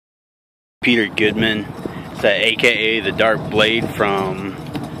Peter Goodman, aka the Dark Blade from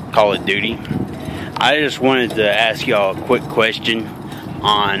Call of Duty. I just wanted to ask y'all a quick question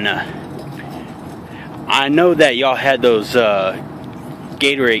on I know that y'all had those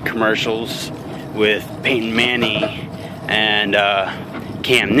Gatorade commercials with Peyton Manning and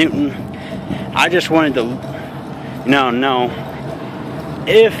Cam Newton. I just wanted to know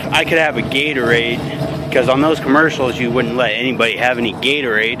if I could have a Gatorade, because on those commercials you wouldn't let anybody have any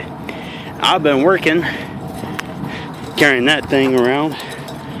Gatorade. I've been working carrying that thing around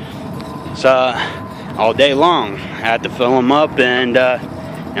all day long. I had to fill them up and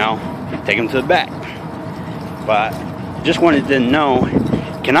take them to the back. But just wanted to know,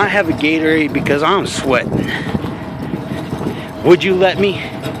 can I have a Gatorade because I'm sweating? Would you let me?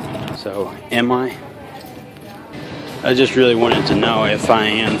 So am I? I just really wanted to know if I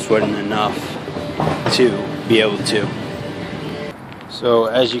am sweating enough to be able to. So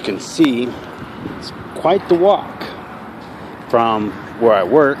as you can see, it's quite the walk from where I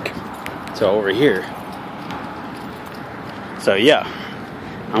work to over here. So yeah,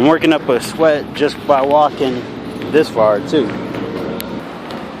 I'm working up a sweat just by walking this far too.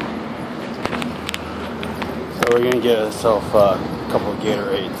 So we're gonna get ourselves a couple of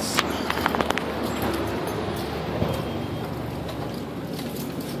Gatorades.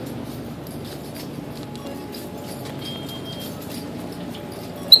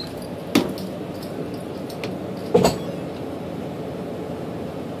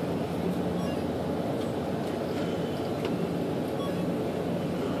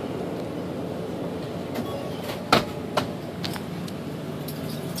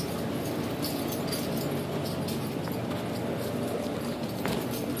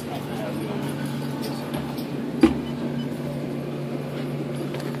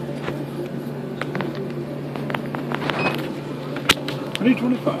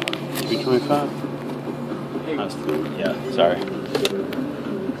 $3.25. $3.25? Yeah, sorry.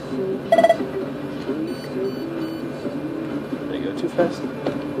 Did I go too fast?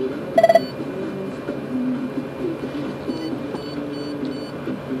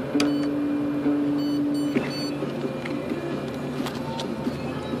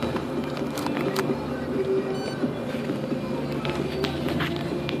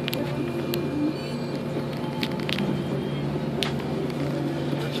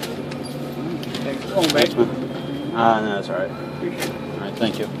 Thanks, man. No, that's alright. Alright,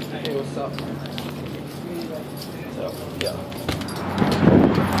 thank you. Hey, what's up? So, yeah.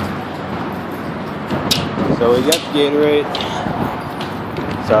 So we got the Gatorade.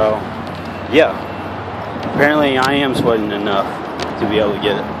 So, yeah. Apparently I am sweating enough to be able to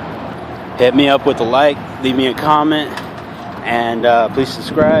get it. Hit me up with a like, leave me a comment, and please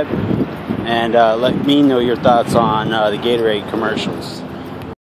subscribe, and let me know your thoughts on the Gatorade commercials.